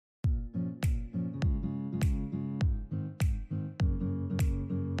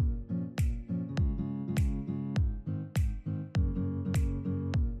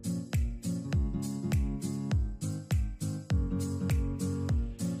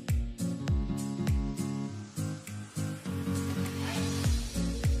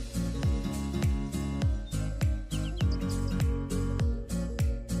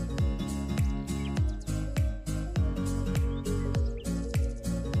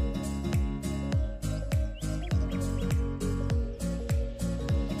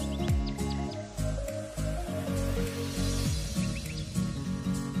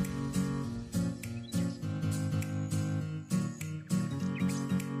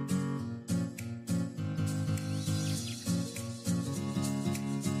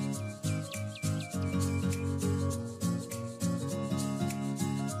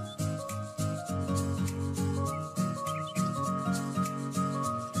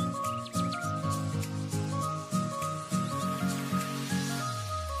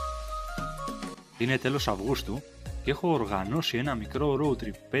Είναι τέλος Αυγούστου και έχω οργανώσει ένα μικρό road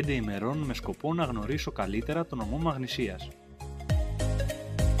trip 5 ημερών με σκοπό να γνωρίσω καλύτερα τον νομό Μαγνησίας.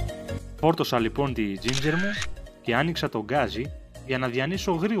 Φόρτωσα λοιπόν τη ginger μου και άνοιξα τον γκάζι για να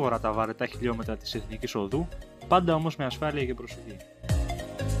διανύσω γρήγορα τα βαρετά χιλιόμετρα της εθνικής οδού, πάντα όμως με ασφάλεια και προσοχή.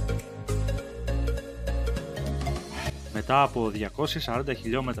 Μετά από 240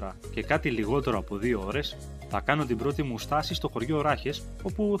 χιλιόμετρα και κάτι λιγότερο από 2 ώρες, θα κάνω την πρώτη μου στάση στο χωριό Ράχες,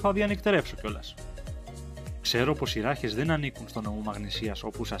 όπου θα διανυκτερεύσω κιόλας. Ξέρω πως οι Ράχες δεν ανήκουν στον νομό Μαγνησίας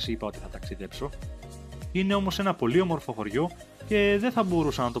όπου σας είπα ότι θα ταξιδέψω. Είναι όμως ένα πολύ όμορφο χωριό και δεν θα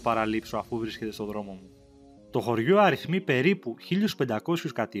μπορούσα να το παραλείψω αφού βρίσκεται στο δρόμο μου. Το χωριό αριθμεί περίπου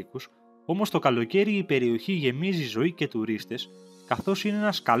 1500 κατοίκους, όμως το καλοκαίρι η περιοχή γεμίζει ζωή και τουρίστες, καθώς είναι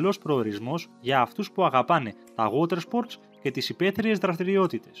ένας καλός προορισμός για αυτούς που αγαπάνε τα water sports και τις υπαίθριες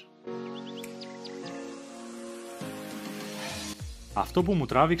δραστηριότητες. Αυτό που μου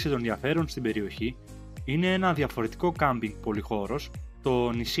τράβηξε τον ενδιαφέρον στην περιοχή είναι ένα διαφορετικό κάμπινγκ πολυχώρος,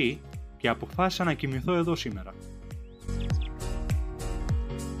 το νησί, και αποφάσισα να κοιμηθώ εδώ σήμερα.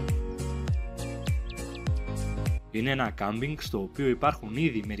 Είναι ένα κάμπινγκ στο οποίο υπάρχουν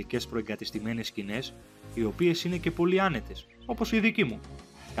ήδη μερικές προεγκατεστημένες σκηνές, οι οποίες είναι και πολύ άνετες, όπως η δική μου,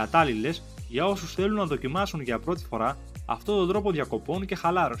 κατάλληλες για όσους θέλουν να δοκιμάσουν για πρώτη φορά αυτόν τον τρόπο διακοπών και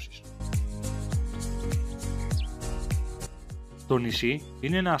χαλάρωσης. Το νησί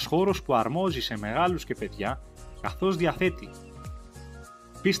είναι ένας χώρος που αρμόζει σε μεγάλους και παιδιά, καθώς διαθέτει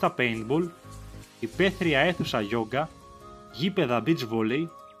πίστα paintball, υπαίθρια αίθουσα yoga, γήπεδα beach volley,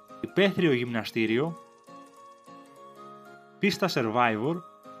 υπαίθριο γυμναστήριο, πίστα survivor,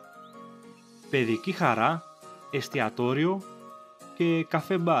 παιδική χαρά, εστιατόριο και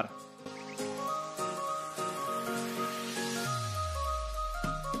καφέ μπαρ.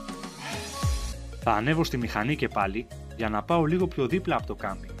 Θα ανέβω στη μηχανή και πάλι για να πάω λίγο πιο δίπλα από το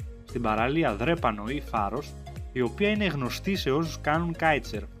κάμπινγκ, στην παραλία Δρέπανο ή Φάρος, η οποία είναι γνωστή σε όσους κάνουν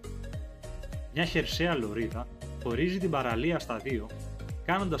kitesurf. Μια χερσαία λωρίδα χωρίζει την παραλία στα δύο,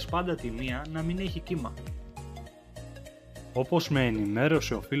 κάνοντας πάντα τη μία να μην έχει κύμα. Όπως με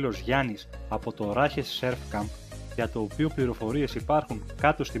ενημέρωσε ο φίλος Γιάννης από το Ράχες Surf Camp, για το οποίο πληροφορίες υπάρχουν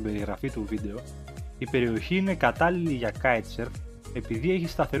κάτω στην περιγραφή του βίντεο, η περιοχή είναι κατάλληλη για kitesurf επειδή έχει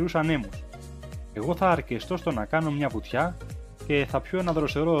σταθερούς ανέμους. Εγώ θα αρκεστώ στο να κάνω μια βουτιά και θα πιω ένα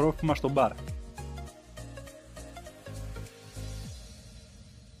δροσερό ρόφημα στο μπαρ.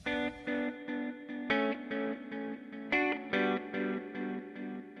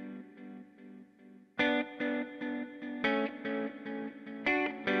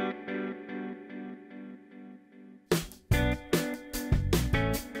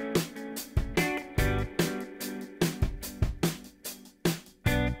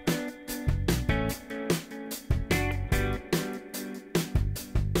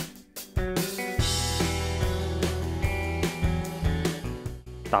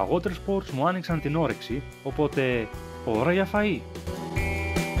 Τα water sports μου άνοιξαν την όρεξη, οπότε ώρα για φαΐ.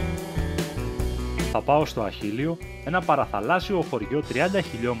 Θα πάω στο Αχίλιο, ένα παραθαλάσσιο χωριό 30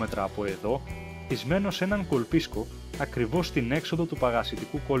 χιλιόμετρα από εδώ, χτισμένο σε έναν κολπίσκο, ακριβώς στην έξοδο του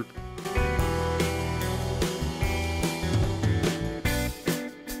παγασιτικού κόλπου.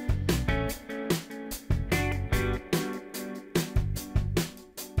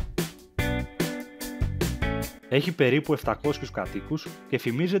 Έχει περίπου 700 κατοίκους και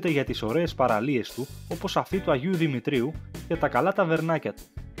φημίζεται για τις ωραίες παραλίες του, όπως αυτή του Αγίου Δημητρίου και τα καλά ταβερνάκια του.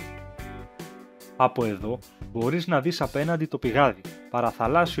 Από εδώ μπορείς να δεις απέναντι το πηγάδι,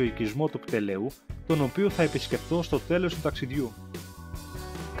 παραθαλάσσιο οικισμό του Πτελεού, τον οποίο θα επισκεφτώ στο τέλος του ταξιδιού.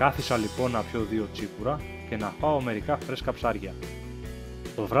 Κάθισα λοιπόν να πιω 2 τσίπουρα και να φάω μερικά φρέσκα ψάρια.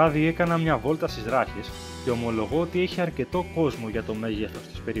 Το βράδυ έκανα μια βόλτα στις Ράχες και ομολογώ ότι έχει αρκετό κόσμο για το μέγεθος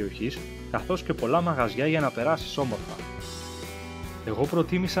της περιοχής, καθώς και πολλά μαγαζιά για να περάσεις όμορφα. Εγώ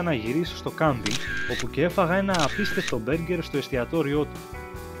προτίμησα να γυρίσω στο κάμπινγκ, όπου και έφαγα ένα απίστευτο μπέργκερ στο εστιατόριό του.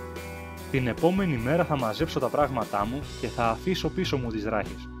 Την επόμενη μέρα θα μαζέψω τα πράγματά μου και θα αφήσω πίσω μου τις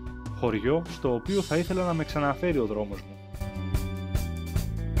Ράχες, χωριό στο οποίο θα ήθελα να με ξαναφέρει ο δρόμος μου.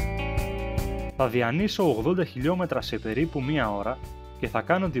 Θα διανύσω 80 χιλιόμετρα σε περίπου 1 ώρα και θα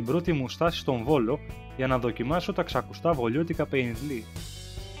κάνω την πρώτη μου στάση στον Βόλο για να δοκιμάσω τα ξακουστά βολιώτικα πεϊνδλή.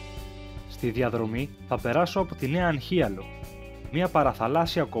 Στη διαδρομή θα περάσω από τη Νέα Αγχίαλο, μια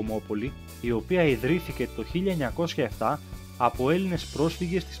παραθαλάσσια κομμόπολη η οποία ιδρύθηκε το 1907 από Έλληνες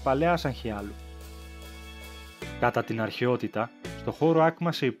πρόσφυγες της παλαιάς Αγχιάλου. Κατά την αρχαιότητα, στο χώρο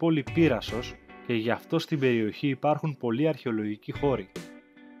άκμασε η πόλη Πύρασος και γι' αυτό στην περιοχή υπάρχουν πολλοί αρχαιολογικοί χώροι.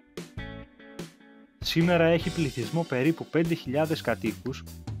 Σήμερα έχει πληθυσμό περίπου 5.000 κατοίκους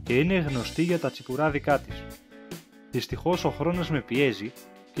και είναι γνωστή για τα τσιπουράδικα της. Δυστυχώς ο χρόνος με πιέζει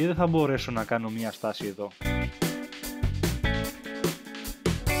και δεν θα μπορέσω να κάνω μία στάση εδώ.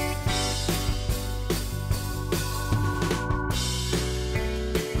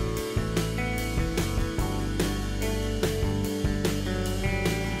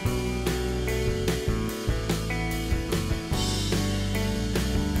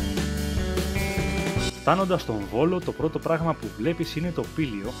 Φτάνοντας στον Βόλο, το πρώτο πράγμα που βλέπεις είναι το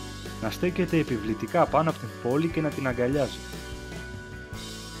Πήλιο να στέκεται επιβλητικά πάνω από την πόλη και να την αγκαλιάζει.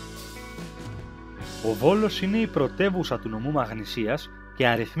 Ο Βόλος είναι η πρωτεύουσα του νομού Μαγνησίας και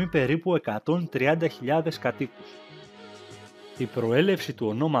αριθμεί περίπου 130.000 κατοίκους. Η προέλευση του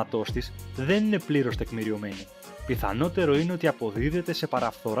ονόματός της δεν είναι πλήρως τεκμηριωμένη. Πιθανότερο είναι ότι αποδίδεται σε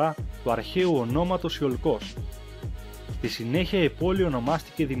παραφθορά του αρχαίου ονόματος Ιολκός. Στη συνέχεια η πόλη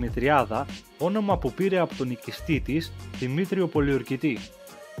ονομάστηκε Δημητριάδα, όνομα που πήρε από τον οικιστή της, Δημήτριο Πολιορκητή.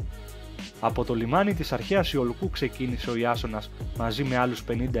 Από το λιμάνι της αρχαίας Ιολκού ξεκίνησε ο Ιάσονας μαζί με άλλους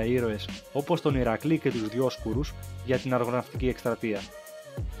 50 ήρωες όπως τον Ηρακλή και τους Διόσκουρους για την αργοναυτική εκστρατεία.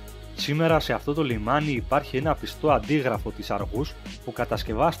 Σήμερα σε αυτό το λιμάνι υπάρχει ένα πιστό αντίγραφο της Αργούς που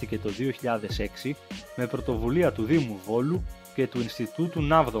κατασκευάστηκε το 2006 με πρωτοβουλία του Δήμου Βόλου και του Ινστιτούτου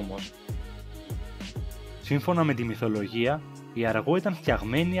Ναύδομος. Σύμφωνα με τη μυθολογία, η Αργό ήταν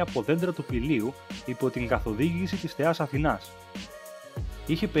φτιαγμένη από δέντρα του Πηλίου υπό την καθοδήγηση της θεάς Αθηνάς.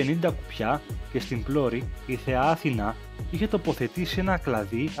 Είχε 50 κουπιά και στην πλώρη η θεά Αθηνά είχε τοποθετήσει ένα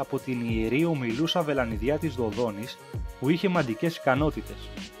κλαδί από την ιερή ομιλούσα βελανιδιά της Δοδόνης που είχε μαντικές ικανότητες.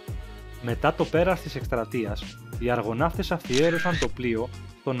 Μετά το πέρας της εκστρατείας, οι αργοναύτες αφιέρωσαν το πλοίο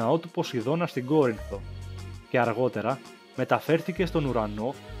στο ναό του Ποσειδώνα στην Κόρινθο και αργότερα μεταφέρθηκε στον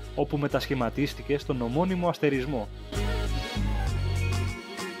ουρανό όπου μετασχηματίστηκε στον ομώνυμο αστερισμό.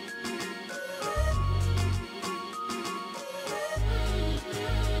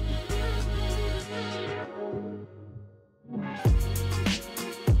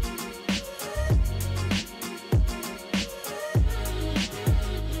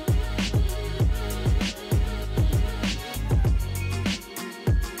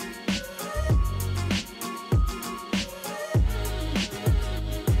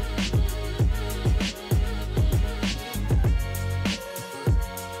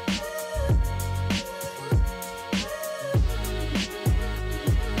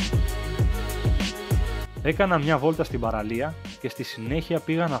 Έκανα μια βόλτα στην παραλία και στη συνέχεια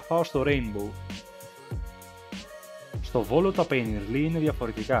πήγα να φάω στο Rainbow. Στο Βόλο τα πενιρλί είναι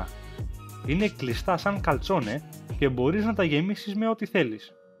διαφορετικά. Είναι κλειστά σαν καλτσόνε και μπορείς να τα γεμίσεις με ό,τι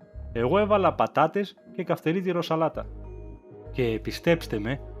θέλεις. Εγώ έβαλα πατάτες και καυτερή τυροσαλάτα. Και πιστέψτε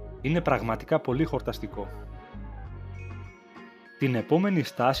με, είναι πραγματικά πολύ χορταστικό. Την επόμενη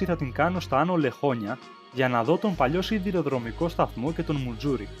στάση θα την κάνω στα Άνω Λεχόνια για να δω τον παλιό σιδηροδρομικό σταθμό και τον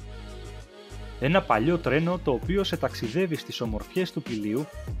Μουτζούρι. Ένα παλιό τρένο το οποίο σε ταξιδεύει στις ομορφιές του Πηλίου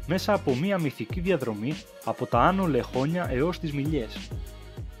μέσα από μια μυθική διαδρομή από τα Άνω Λεχόνια έως τις Μιλιές.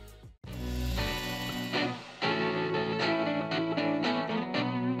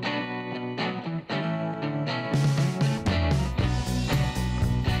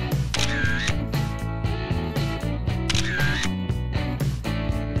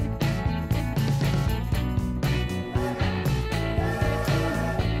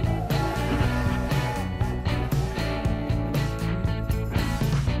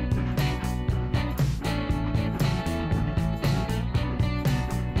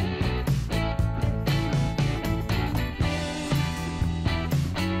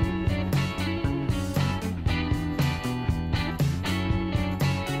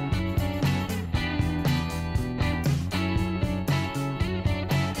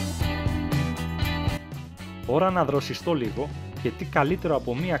 Ώρα να δροσιστώ λίγο και τι καλύτερο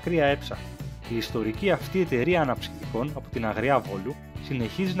από μια κρύα έψα. Η ιστορική αυτή εταιρεία αναψυκτικών από την Αγριά Βόλου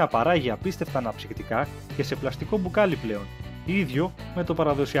συνεχίζει να παράγει απίστευτα αναψυκτικά και σε πλαστικό μπουκάλι πλέον, ίδιο με το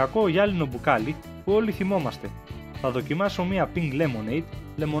παραδοσιακό γυάλινο μπουκάλι που όλοι θυμόμαστε. Θα δοκιμάσω μια pink lemonade,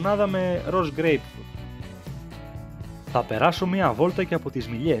 λεμονάδα με rose grapefruit. Θα περάσω μια βόλτα και από τις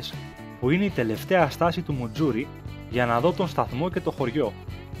Μιλιές, που είναι η τελευταία στάση του Μουτζούρι, για να δω τον σταθμό και το χωριό.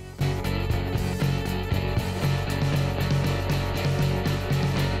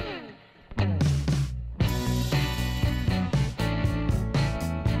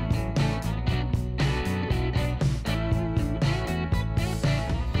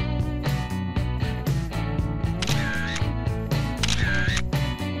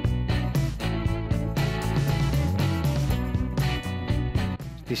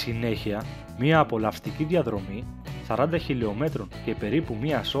 Στη συνέχεια, μία απολαυστική διαδρομή 40 χιλιόμετρων και περίπου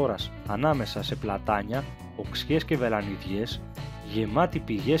μίας ώρας ανάμεσα σε πλατάνια, οξιές και βελανιδιές γεμάτη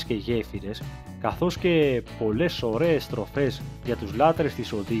πηγές και γέφυρες, καθώς και πολλές ωραίες στροφές για τους λάτρες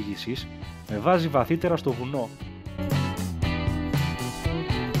της οδήγησης, με βάζει βαθύτερα στο βουνό.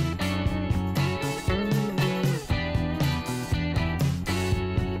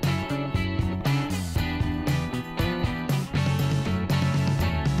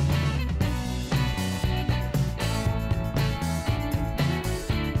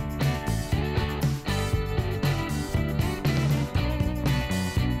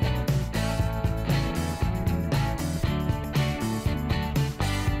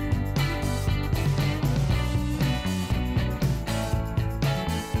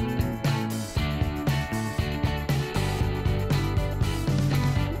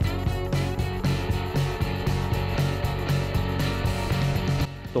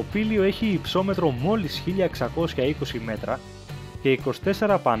 Το Πήλιο έχει υψόμετρο μόλις 1620 μέτρα και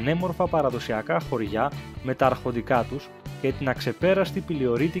 24 πανέμορφα παραδοσιακά χωριά με τα αρχοντικά τους και την αξεπέραστη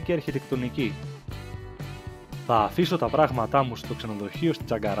πηλιορίτικη αρχιτεκτονική. Θα αφήσω τα πράγματά μου στο ξενοδοχείο στην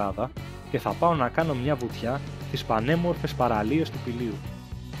Τζαγκαράδα και θα πάω να κάνω μια βουτιά στις πανέμορφες παραλίες του Πηλίου.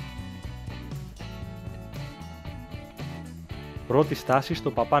 Πρώτη στάση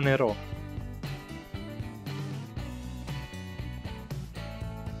στο Παπά Νερό.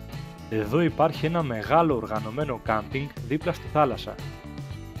 Εδώ υπάρχει ένα μεγάλο οργανωμένο κάμπινγκ δίπλα στη θάλασσα.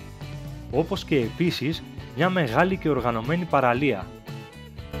 Όπως και επίσης μια μεγάλη και οργανωμένη παραλία.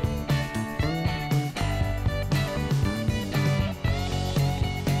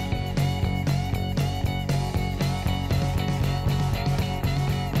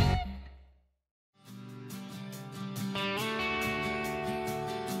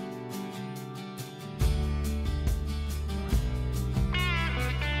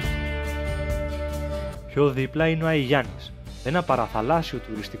 Πιο δίπλα είναι ο Αϊγιάννης, ένα παραθαλάσσιο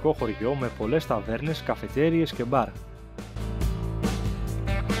τουριστικό χωριό με πολλές ταβέρνες, καφετέριες και μπαρ.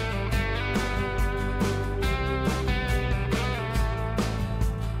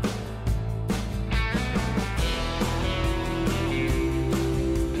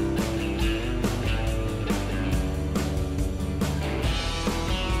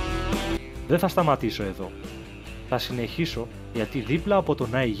 Δεν θα σταματήσω εδώ. Θα συνεχίσω γιατί δίπλα από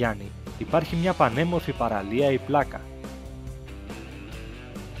τον Αϊγιάννη υπάρχει μια πανέμορφη παραλία η Πλάκα.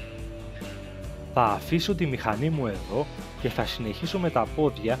 Θα αφήσω τη μηχανή μου εδώ και θα συνεχίσω με τα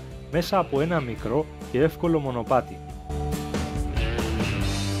πόδια μέσα από ένα μικρό και εύκολο μονοπάτι.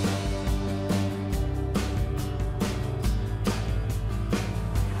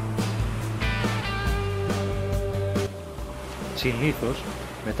 Συνήθως,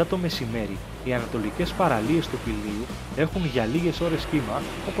 μετά το μεσημέρι, οι ανατολικές παραλίες του Πηλίου έχουν για λίγες ώρες κύμα,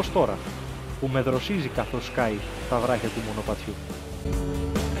 όπως τώρα, που με δροσίζει καθώς σκάει τα βράχια του μονοπατιού.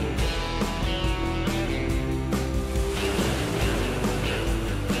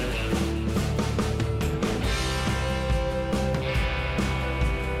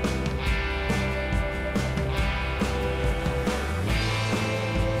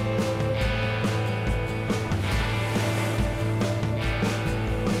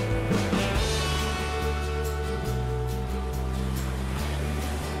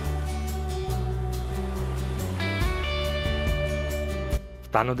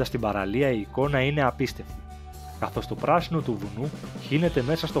 Φτάνοντας στην παραλία η εικόνα είναι απίστευτη, καθώς το πράσινο του βουνού χύνεται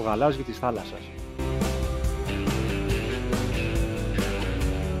μέσα στο γαλάζιο της θάλασσας.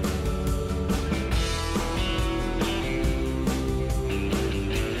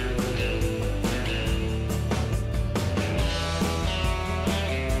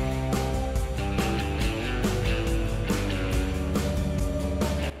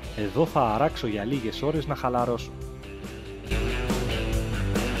 Εδώ θα αράξω για λίγες ώρες να χαλαρώσω.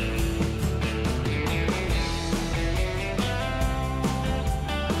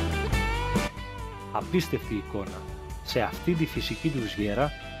 Απίστευτη εικόνα. Σε αυτή τη φυσική του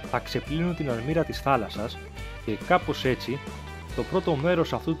γέρα θα ξεπλύνω την αρμύρα της θάλασσας και κάπως έτσι το πρώτο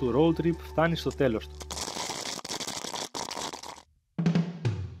μέρος αυτού του road trip φτάνει στο τέλος του.